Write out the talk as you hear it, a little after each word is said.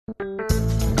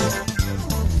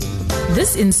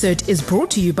This insert is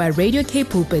brought to you by Radio K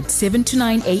Pulpit 7 to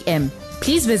 9 a.m.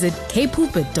 Please visit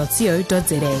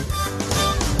kpulpit.co.za.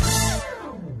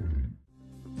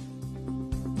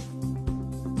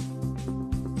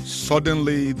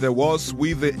 Suddenly there was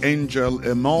with the angel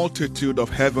a multitude of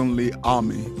heavenly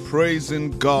army,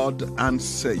 praising God and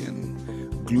saying,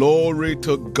 Glory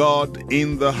to God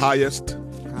in the highest,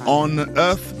 on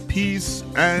earth peace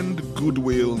and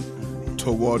goodwill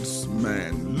towards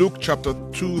men. Luke chapter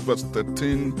 2 verse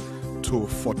 13 to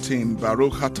 14.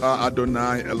 Baruch atah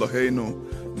Adonai Eloheinu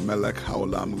melech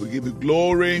haolam. We give you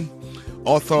glory,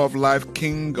 author of life,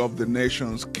 King of the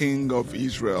nations, King of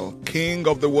Israel, King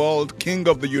of the world, King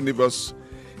of the universe,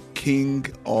 King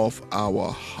of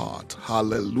our heart.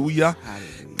 Hallelujah.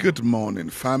 Hallelujah. Good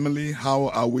morning, family. How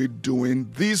are we doing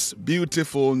this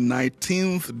beautiful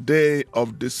 19th day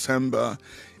of December,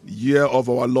 year of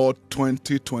our Lord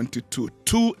 2022?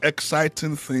 Two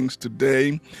exciting things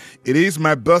today. It is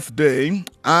my birthday,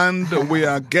 and we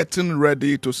are getting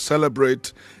ready to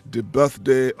celebrate the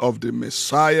birthday of the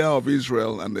Messiah of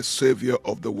Israel and the Savior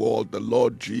of the world, the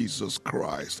Lord Jesus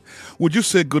Christ. Would you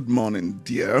say good morning,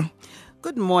 dear?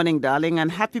 Good morning, darling,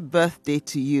 and happy birthday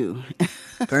to you.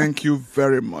 Thank you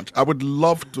very much. I would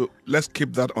love to, let's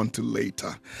keep that until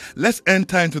later. Let's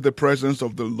enter into the presence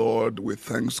of the Lord with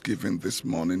thanksgiving this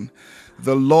morning.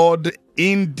 The Lord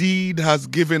indeed has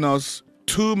given us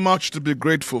too much to be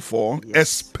grateful for,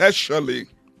 especially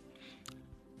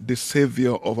the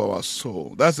Savior of our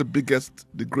soul. That's the biggest,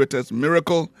 the greatest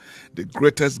miracle, the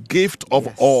greatest gift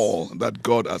of all that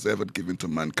God has ever given to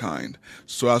mankind.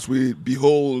 So as we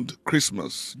behold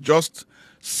Christmas, just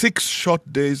 6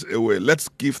 short days away, let's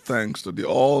give thanks to the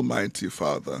Almighty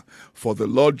Father for the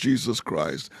Lord Jesus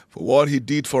Christ, for what He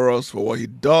did for us, for what He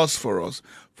does for us,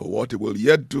 for what He will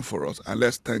yet do for us, and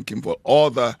let's thank Him for all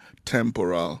the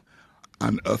temporal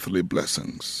and earthly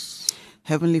blessings.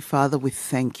 Heavenly Father, we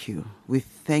thank you. We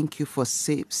thank you for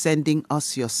sending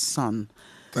us your Son,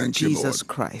 Jesus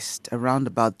Christ, around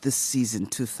about this season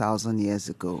 2,000 years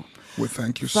ago. We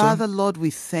thank you, Father, Lord,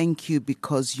 we thank you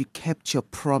because you kept your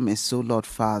promise, O Lord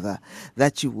Father,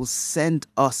 that you will send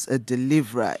us a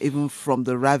deliverer even from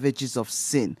the ravages of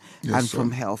sin and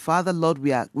from hell. Father, Lord,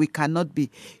 we cannot be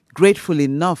grateful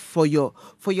enough for your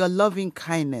loving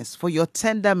kindness, for your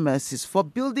tender mercies, for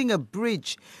building a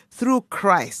bridge through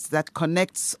Christ that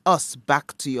connects us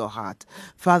back to your heart.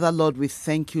 Father, Lord, we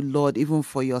thank you, Lord, even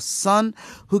for your Son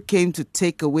who came to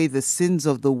take away the sins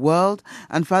of the world,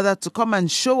 and Father, to come and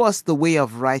show us the way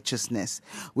of righteousness.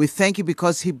 We thank you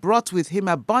because he brought with him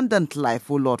abundant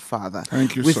life, O Lord Father.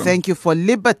 Thank you, we thank you for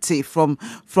liberty from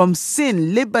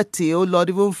sin, liberty, O Lord,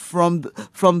 even from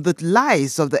the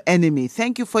lies of the enemy.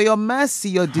 Thank you for your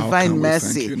mercy, your divine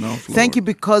mercy. Thank you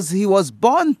because he was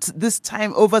born this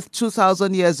time over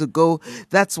 2,000 years ago.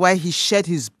 That's why he shed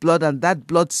his blood, and that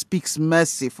blood speaks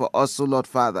mercy for us, O Lord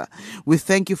Father. We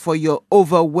thank you for your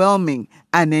overwhelming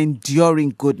and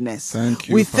enduring goodness. Thank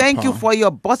you, we thank you for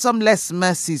your bottomless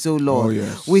mercies, O Lord. Oh,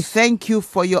 yes. We thank you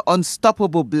for your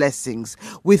unstoppable blessings.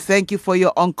 We thank you for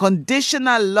your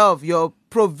unconditional love, your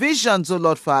provisions, O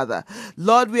Lord Father.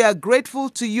 Lord, we are grateful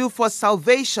to you for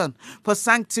salvation, for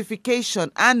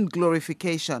sanctification and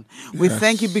glorification. We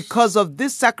thank you because of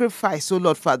this sacrifice, O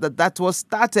Lord Father, that was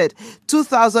started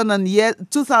 2,000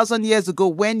 years ago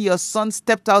when your Son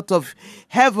stepped out of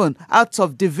heaven, out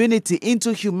of divinity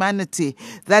into humanity.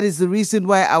 That is the reason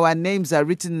why our names are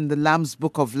written in the Lamb's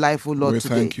Book of Life, O Lord,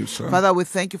 today. Thank you, sir. Father, we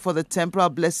thank you for the temporal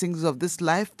blessings of this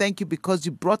life. Thank you because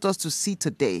you brought us to see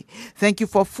today. Thank you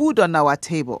for food on our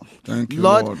table. Thank you,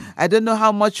 Lord. I don't know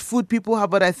how much food people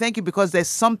have, but I thank you because there's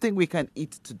something we can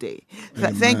eat today.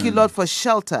 Thank you, Lord, for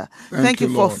shelter. Thank you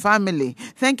for Lord. family.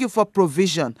 Thank you for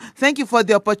provision. Thank you for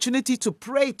the opportunity to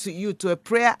pray to you, to a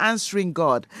prayer answering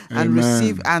God, and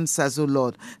receive answers, O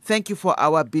Lord. Thank you for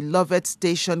our beloved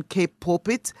station, K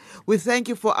Pulpit. We thank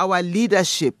you for our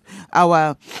leadership,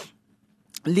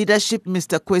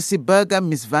 Mr. Kwesi Berger,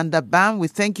 Ms. Vanda Bam. We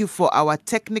thank you for our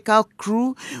technical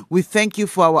crew. We thank you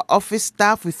for our office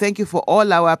staff. We thank you for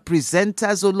all our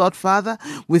presenters, O Lord Father.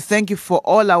 We thank you for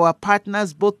all our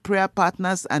partners, both prayer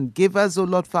partners and givers, O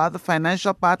Lord Father,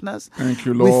 financial partners. Thank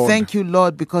you, Lord. We thank you,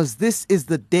 Lord, because this is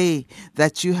the day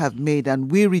that you have made,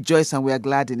 and we rejoice and we are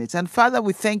glad in it. And Father,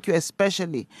 we thank you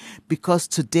especially because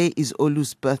today is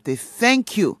Olu's birthday.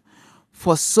 Thank you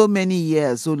for so many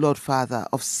years, O Lord Father,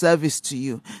 of service to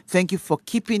you. Thank you for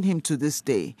keeping him to this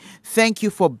day. Thank you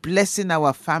for blessing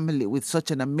our family with such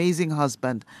an amazing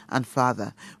husband and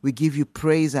father. We give you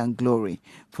praise and glory,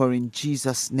 for in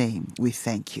Jesus' name we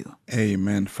thank you.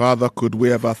 Amen. Father, could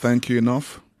we ever thank you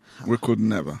enough? We could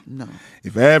never. No.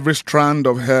 If every strand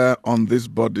of hair on this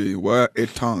body were a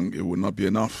tongue, it would not be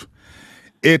enough.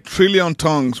 1 trillion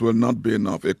tongues will not be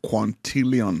enough. 1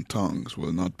 quintillion tongues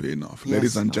will not be enough. Yes,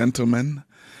 Ladies and Lord. gentlemen,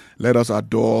 let us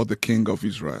adore the King of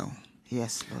Israel.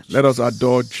 Yes, Lord. Let us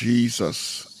adore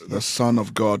Jesus, the Son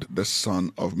of God, the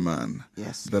Son of Man,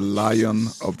 Yes, the Lord Lion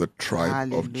Jesus. of the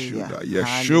tribe of Hallelujah. Judah.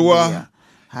 Yeshua,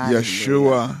 Hallelujah.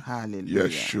 Yeshua, Hallelujah.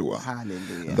 Yeshua.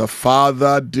 Hallelujah. The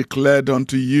Father declared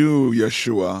unto you,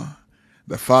 Yeshua,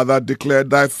 the Father declared,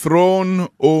 thy throne,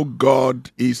 O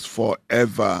God, is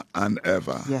forever and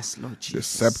ever. Yes, Lord The Jesus.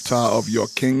 scepter of your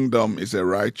kingdom is a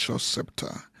righteous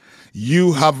scepter.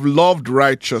 You have loved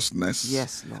righteousness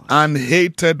Yes, Lord. and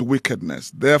hated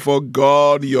wickedness. Therefore,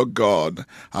 God, your God,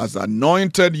 has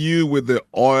anointed you with the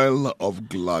oil of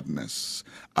gladness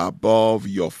above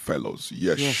your fellows.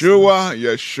 Yeshua,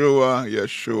 Yeshua,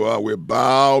 Yeshua, we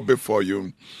bow before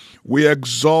you. We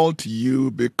exalt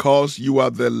you because you are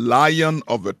the Lion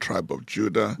of the tribe of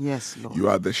Judah. Yes, Lord. You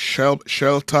are the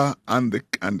shelter and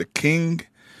the king.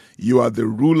 You are the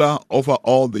ruler over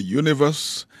all the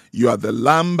universe. You are the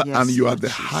Lamb, Yes, and you are Lord the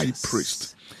Jesus. high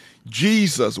priest.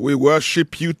 Jesus, we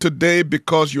worship you today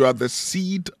because you are the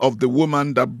seed of the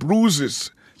woman that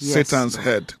bruises Yes, Satan's Lord.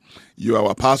 head. You are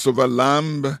our Passover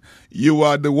lamb. You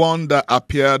are the one that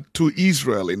appeared to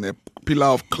Israel in a pillar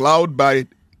of cloud by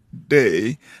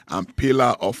day and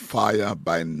pillar of fire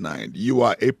by night. You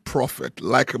are a prophet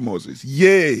like Moses.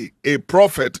 Yea, a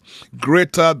prophet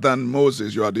greater than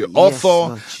Moses. You are the Yes, author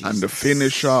Lord and the Jesus.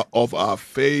 finisher of our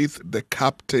faith, the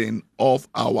captain of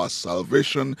our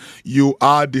salvation. You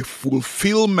are the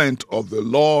fulfillment of the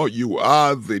law. You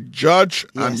are the judge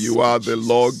and Yes, you are Lord the Jesus.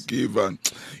 lawgiver.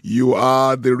 You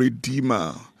are the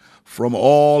redeemer from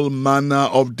all manner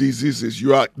of diseases.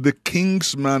 You are the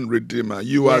Kingsman Redeemer.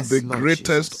 You are Yes, the Lord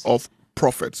greatest Jesus. of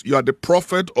prophets. You are the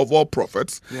prophet of all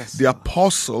prophets, Yes, the Lord.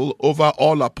 apostle over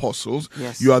all apostles.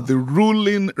 Yes, You are Lord. the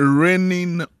ruling,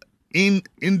 reigning,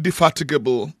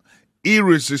 indefatigable,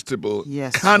 irresistible,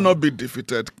 Yes, cannot Lord. be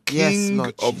defeated, Yes, King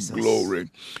Lord of Jesus. glory.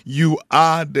 You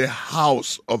are the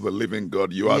house of the living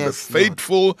God. You are the Yes, Lord.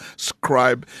 faithful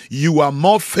scribe. You are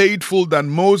more faithful than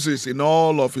Moses in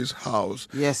all of his house.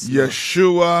 Yes, Lord.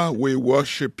 Yeshua, we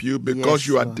worship you because Yes,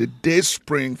 you are Lord. the day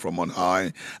spring from on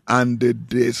high and the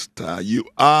day star. You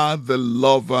are the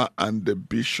lover and the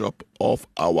bishop of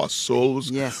our souls.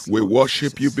 Yes, we Lord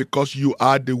worship you Jesus. because you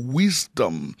are the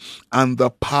wisdom and the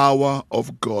power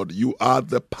of God. You are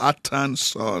the pattern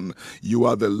son. You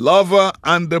are the lover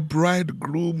and the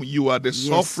bridegroom. You are the Yes,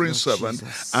 suffering Lord servant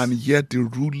Jesus. and yet the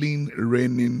ruling,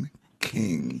 reigning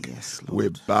King. Yes, We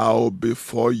Lord. bow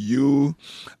before you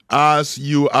as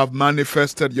you have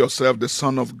manifested yourself, the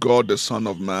Son of God, the Son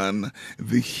of Man,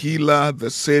 the healer, the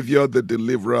Savior, the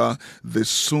deliverer, the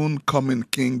soon coming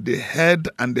King, the head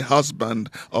and the husband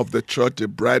of the church, the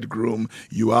bridegroom.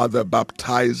 You are the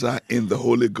baptizer in the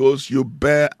Holy Ghost. You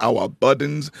bear our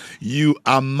burdens. You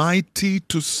are mighty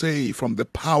to save from the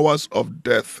powers of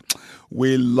death.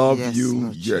 We love Yes, you,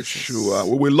 Lord Yeshua. Jesus.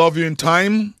 We will love you in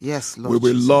time. Yes, We Lord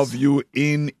will Jesus. love you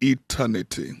in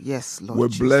eternity. Yes, Lord We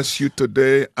Jesus. bless you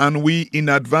today, and we in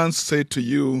advance say to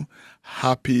you,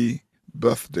 happy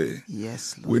birthday.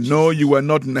 Yes, Lord We know Jesus. you were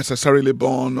not necessarily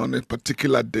born on a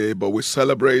particular day, but we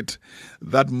celebrate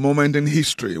that moment in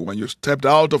history when you stepped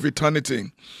out of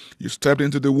eternity. You stepped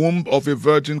into the womb of a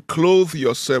virgin, clothed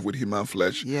yourself with human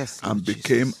flesh, Yes, and Lord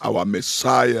became Jesus. our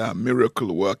Messiah,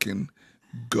 miracle-working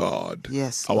God.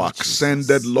 Yes, our Lord ascended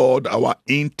Jesus. Lord, our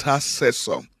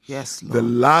intercessor. Yes, The Lord.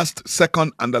 last,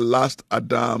 second, and the last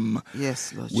Adam.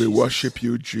 Yes, Lord We Jesus. worship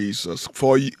you, Jesus,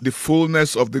 for the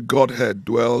fullness of the Godhead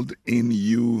dwelled in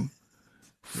you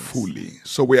fully.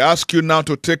 So we ask you now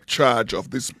to take charge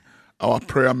of this, our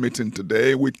prayer meeting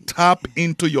today. We tap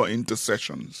into your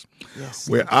intercessions. Yes,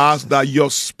 We Lord ask Jesus. that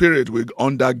your spirit will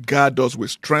undergird us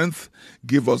with strength,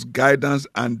 give us guidance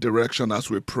and direction as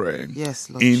we pray. Yes,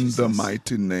 Lord In Jesus. the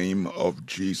mighty name of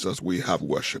Jesus, we have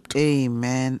worshipped.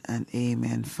 Amen and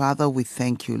amen. Father, we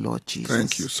thank you, Lord Jesus.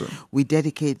 Thank you, sir. We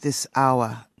dedicate this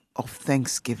hour of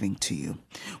thanksgiving to you.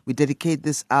 We dedicate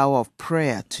this hour of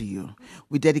prayer to you.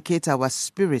 We dedicate our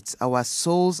spirits, our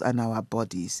souls, and our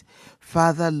bodies.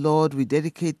 Father, Lord, we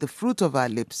dedicate the fruit of our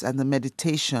lips and the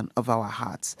meditation of our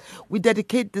hearts. We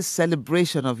dedicate this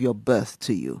celebration of your birth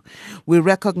to you. We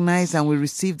recognize and we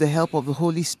receive the help of the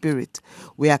Holy Spirit.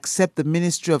 We accept the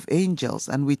ministry of angels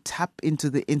and we tap into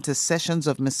the intercessions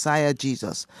of Messiah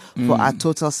Jesus for our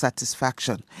total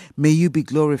satisfaction. May you be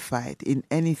glorified in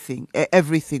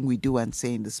everything we do and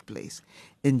say in this place.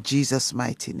 In Jesus'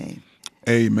 mighty name.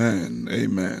 Amen.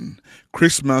 Amen.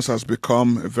 Christmas has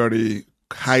become a very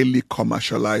highly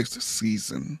commercialized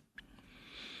season.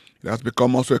 It has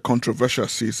become also a controversial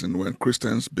season when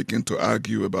Christians begin to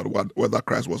argue about whether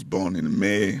Christ was born in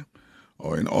May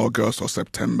or in August or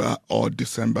September or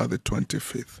December the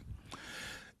 25th.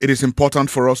 It is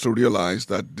important for us to realize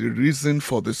that the reason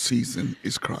for the season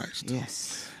is Christ.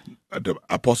 Yes. The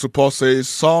Apostle Paul says,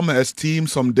 some esteem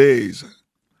some days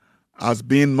as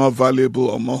being more valuable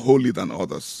or more holy than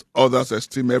others. Others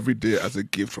esteem every day as a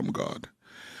gift from God.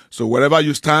 So wherever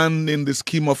you stand in the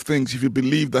scheme of things, if you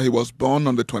believe that he was born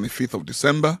on the 25th of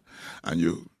December and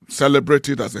you celebrate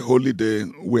it as a holy day,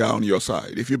 we are on your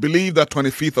side. If you believe that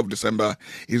 25th of December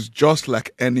is just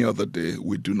like any other day,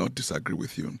 we do not disagree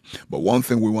with you. But one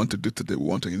thing we want to do today, we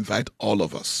want to invite all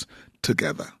of us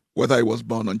together, whether he was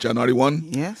born on January 1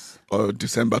 yes, or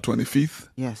December 25th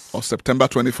yes, or September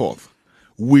 24th.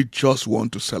 We just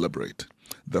want to celebrate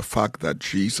the fact that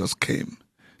Jesus came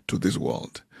to this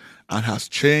world and has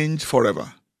changed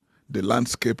forever the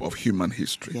landscape of human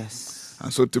history. yes.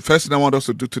 And so the first thing I want us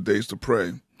to do today is to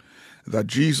pray that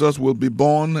Jesus will be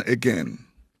born again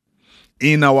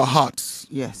in our hearts.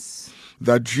 Yes.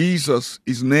 That Jesus,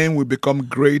 his name will become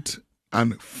great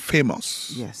and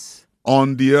famous Yes.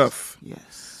 on the earth.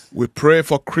 Yes. We pray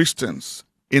for Christians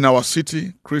in our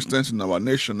city, Christians in our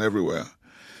nation, everywhere,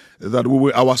 that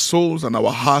our souls and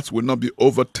our hearts will not be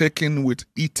overtaken with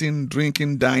eating,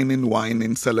 drinking, dining,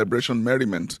 whining, celebration,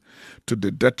 merriment to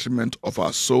the detriment of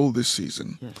our soul this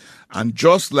season. Yes. And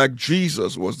just like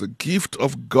Jesus was the gift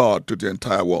of God to the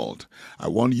entire world, I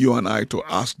want you and I to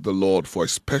ask the Lord for a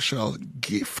special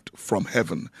gift from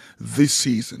heaven this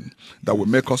season that will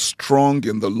make us strong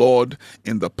in the Lord,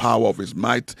 in the power of his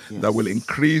might, yes, that will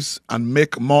increase and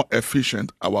make more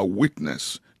efficient our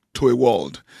witness to a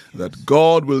world, yes, that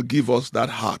God will give us that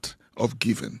heart of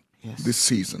giving, yes, this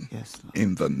season, yes,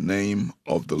 in the name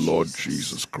of the Lord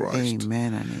Jesus Christ.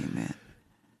 Amen and amen.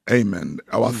 Amen.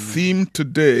 Our theme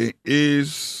today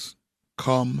is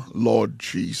Come, Lord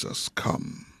Jesus,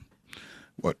 come.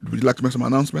 What, would you like to make some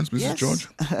announcements, Mrs. Yes. George?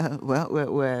 Well,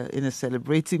 we're in a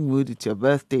celebrating mood. It's your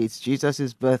birthday. It's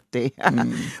Jesus' birthday.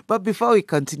 But before we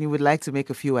continue, we'd like to make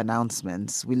a few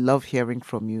announcements. We love hearing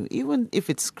from you. Even if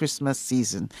it's Christmas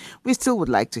season, we still would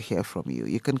like to hear from you.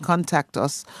 You can contact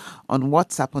us on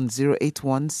WhatsApp on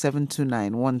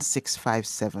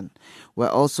 081-729-1657. We're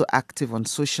also active on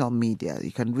social media.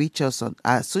 You can reach us on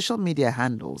our social media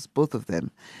handles, both of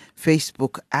them,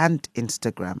 Facebook and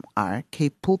Instagram, are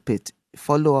K-Pulpit.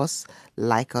 Follow us,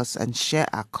 like us, and share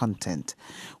our content.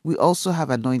 We also have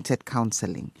anointed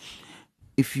counseling.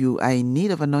 If you are in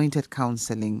need of anointed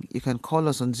counseling, you can call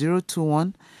us on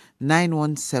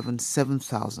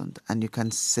 021-917-7000 and you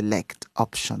can select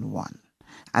option 1.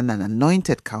 And an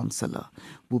anointed counselor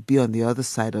will be on the other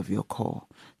side of your call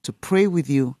to pray with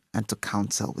you and to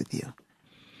counsel with you.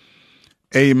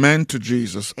 Amen to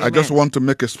Jesus. Amen. I just want to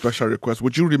make a special request.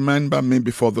 Would you remember me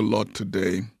before the Lord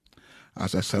today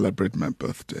as I celebrate my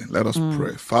birthday? Let us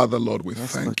pray. Father, Lord, we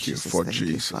Yes, thank Lord you Jesus. for Thank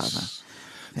Jesus. you, Father.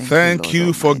 Thank you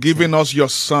Lord for Almighty. giving us your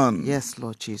Son. Yes,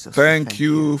 Lord Jesus. Thank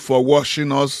you for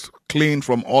washing us clean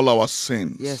from all our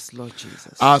sins. Yes, Lord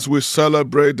Jesus. As we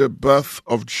celebrate the birth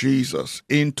of Jesus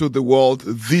into the world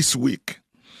this week,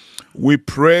 we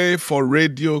pray for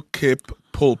Radio Cape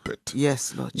Pulpit.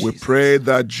 Yes, Lord Jesus. We pray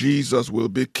that Jesus will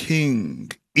be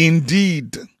King.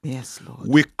 Indeed. Yes, Lord.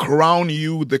 We crown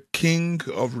you the King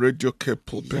of Radio Cape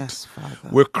Pulpit. Yes, Father.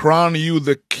 We crown you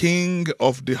the King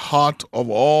of the heart of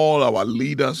all our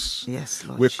leaders. Yes,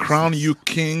 Lord We Jesus. crown you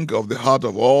King of the heart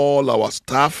of all our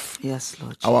staff. Yes,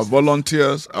 Lord Jesus. Our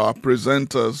volunteers, our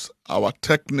presenters, our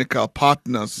technical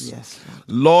partners. Yes, Lord.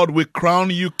 Lord, we crown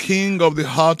you King of the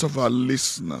heart of our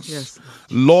listeners. Yes,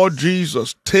 Lord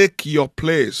Jesus, take your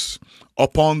place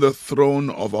upon the throne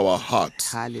of our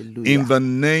hearts. Hallelujah. In the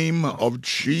name of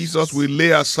Jesus, we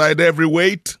lay aside every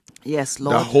weight Yes,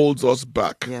 Lord. that holds us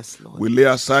back. Yes, Lord. We lay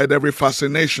aside every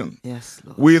fascination Yes,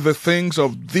 Lord. with the things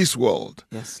of this world,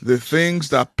 Yes, the things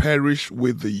that perish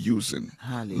with the using.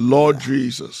 Hallelujah. Lord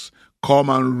Jesus,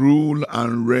 come and rule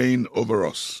and reign over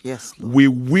us. Yes, Lord. We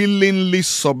willingly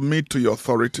submit to your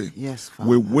authority. Yes, Father.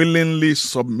 We willingly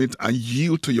submit and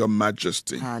yield to your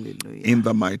majesty. Hallelujah. In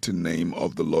the mighty name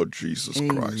of the Lord Jesus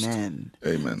Christ. Amen.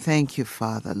 Amen. Thank you,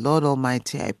 Father. Lord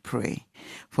Almighty, I pray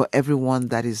for everyone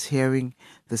that is hearing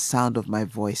the sound of my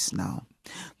voice now.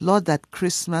 Lord, that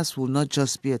Christmas will not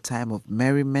just be a time of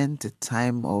merriment, a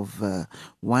time of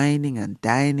whining and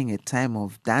dining, a time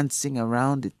of dancing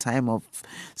around, a time of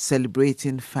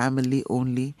celebrating family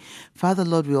only. Father,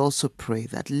 Lord, we also pray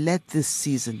that let this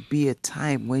season be a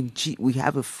time when we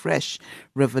have a fresh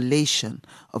revelation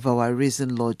of our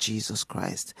risen Lord Jesus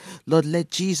Christ. Lord,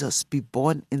 let Jesus be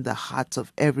born in the hearts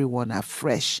of everyone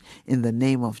afresh in the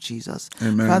name of Jesus.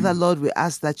 Amen. Father, Lord, we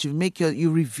ask that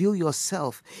you reveal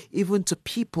yourself even to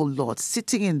people, Lord,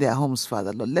 sitting in their homes,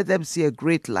 Father, Lord. Let them see a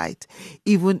great light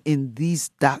even in these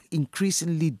dark,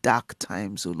 increasingly dark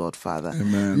times, O Lord, Father.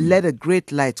 Amen. Let a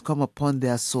great light come upon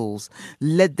their souls.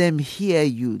 Let them hear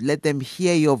you. Let them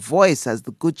hear your voice as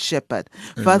the good shepherd.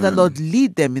 Amen. Father, Lord,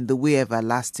 lead them in the way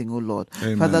everlasting, O Lord.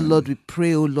 Amen. Father, Lord, we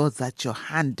pray, O Lord, that your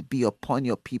hand be upon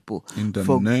your people in the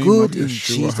for name good of in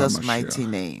Yeshua Jesus' HaMashiach. mighty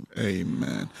name.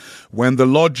 Amen. When the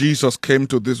Lord Jesus came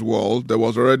to this world, there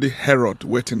was already Herod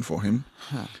waiting for him,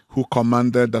 who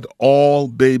commanded that all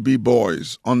baby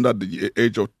boys under the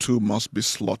age of 2 must be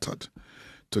slaughtered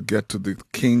to get to the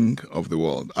king of the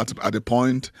world. At the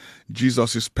point,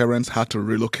 Jesus' parents had to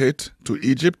relocate to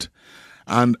Egypt.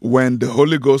 And when the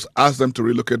Holy Ghost asked them to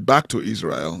relocate back to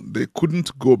Israel, they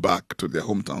couldn't go back to their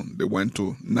hometown. They went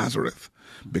to Nazareth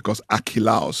because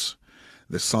Archelaus,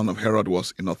 the son of Herod,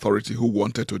 was in authority who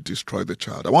wanted to destroy the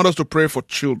child. I want us to pray for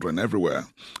children everywhere,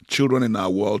 children in our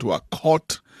world who are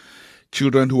caught,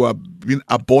 children who have been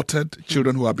aborted,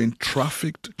 children who have been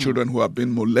trafficked, children who have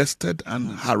been molested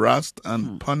and harassed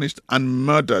and punished and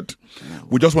murdered.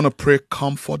 We just want to pray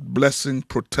comfort, blessing,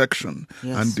 protection,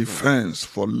 and defense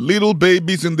for little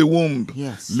babies in the womb,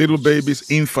 little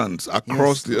babies, infants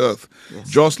across the earth.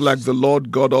 Just like the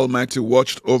Lord God Almighty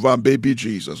watched over baby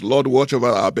Jesus. Lord, watch over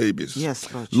our babies.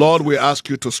 Lord, we ask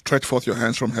you to stretch forth your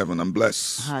hands from heaven and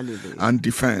bless and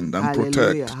defend and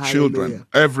protect children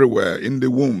everywhere in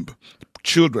the womb.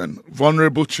 Children,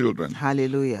 vulnerable children.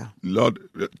 Hallelujah. Lord,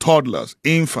 toddlers,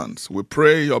 infants, we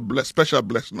pray your special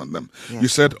blessing on them. You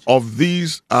said, of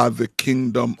these are the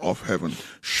kingdom of heaven.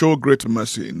 Show great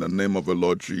mercy in the name of the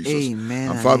Lord Jesus.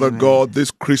 Amen. And Father amen. God, this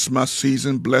Christmas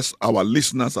season, bless our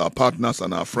listeners, our partners,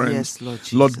 and our friends. Yes, Lord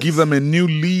Jesus. Lord, give them a new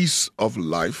lease of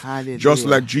life. Hallelujah. Just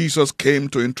like Jesus came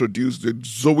to introduce the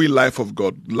Zoe life of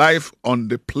God, life on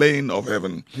the plane of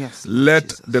heaven. Yes, Let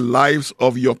Jesus. the lives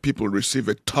of your people receive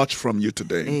a touch from you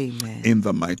today. Amen. In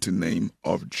the mighty name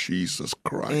of Jesus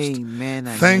Christ. Amen.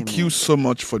 Thank amen. you so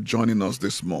much for joining us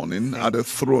this morning at the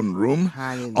throne room.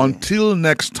 Hallelujah. Until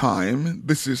next time,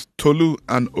 this is Tolu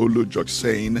and Olu George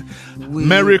saying,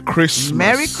 Merry Christmas.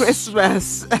 Merry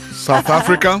Christmas. South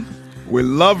Africa. We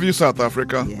love you, South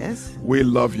Africa. Yes. We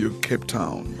love you, Cape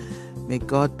Town. May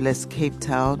God bless Cape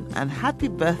Town and happy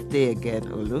birthday again,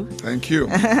 Olu. Thank you.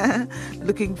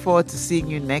 Looking forward to seeing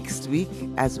you next week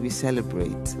as we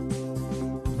celebrate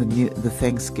the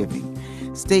Thanksgiving.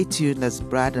 Stay tuned as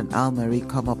Brad and Al-Marie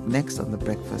come up next on The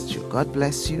Breakfast Show. God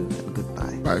bless you and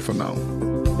goodbye. Bye for now.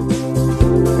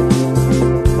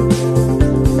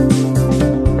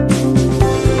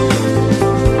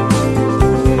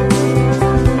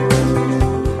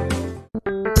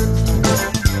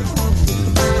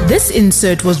 This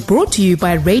insert was brought to you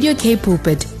by Radio K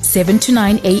Pulpit, 7 to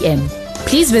 9 a.m.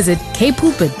 Please visit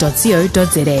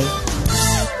kpulpit.co.za.